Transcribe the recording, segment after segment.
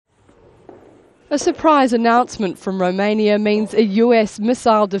A surprise announcement from Romania means a US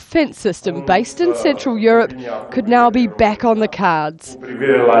missile defence system based in Central Europe could now be back on the cards.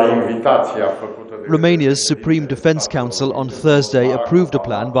 Romania's Supreme Defence Council on Thursday approved a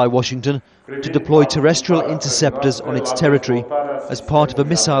plan by Washington to deploy terrestrial interceptors on its territory as part of a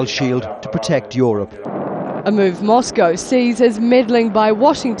missile shield to protect Europe. A move Moscow sees as meddling by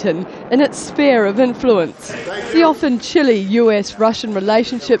Washington in its sphere of influence. The often chilly US-Russian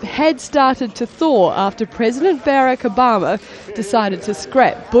relationship had started to thaw after President Barack Obama decided to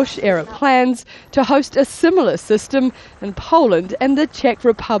scrap Bush-era plans to host a similar system in Poland and the Czech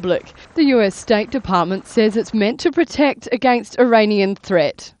Republic. The US State Department says it's meant to protect against Iranian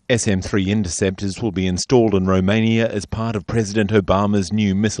threat. SM-3 interceptors will be installed in Romania as part of President Obama's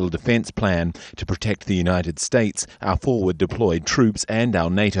new missile defence plan to protect the United States, our forward-deployed troops and our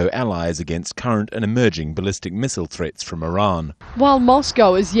NATO allies against current and emerging ballistic missile threats from Iran. While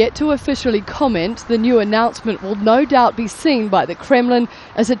Moscow is yet to officially comment, the new announcement will no doubt be seen by the Kremlin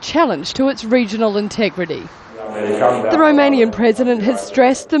as a challenge to its regional integrity. The Romanian president has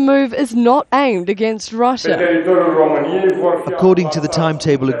stressed the move is not aimed against Russia. According to the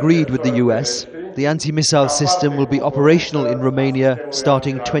timetable agreed with the US, the anti-missile system will be operational in Romania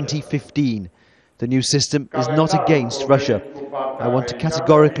starting 2015. The new system is not against Russia. I want to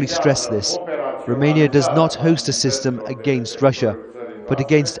categorically stress this. Romania does not host a system against Russia, but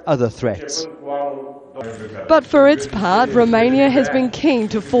against other threats. But for its part, Romania has been keen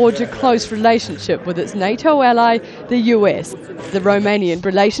to forge a close relationship with its NATO ally, the US. The Romanian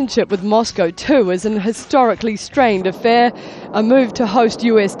relationship with Moscow too is an historically strained affair. A move to host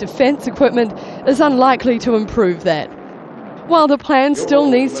US defence equipment is unlikely to improve that. While the plan still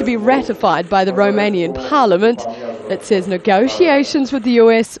needs to be ratified by the Romanian parliament, it says negotiations with the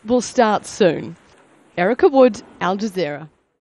US will start soon. Erica Wood, Al Jazeera.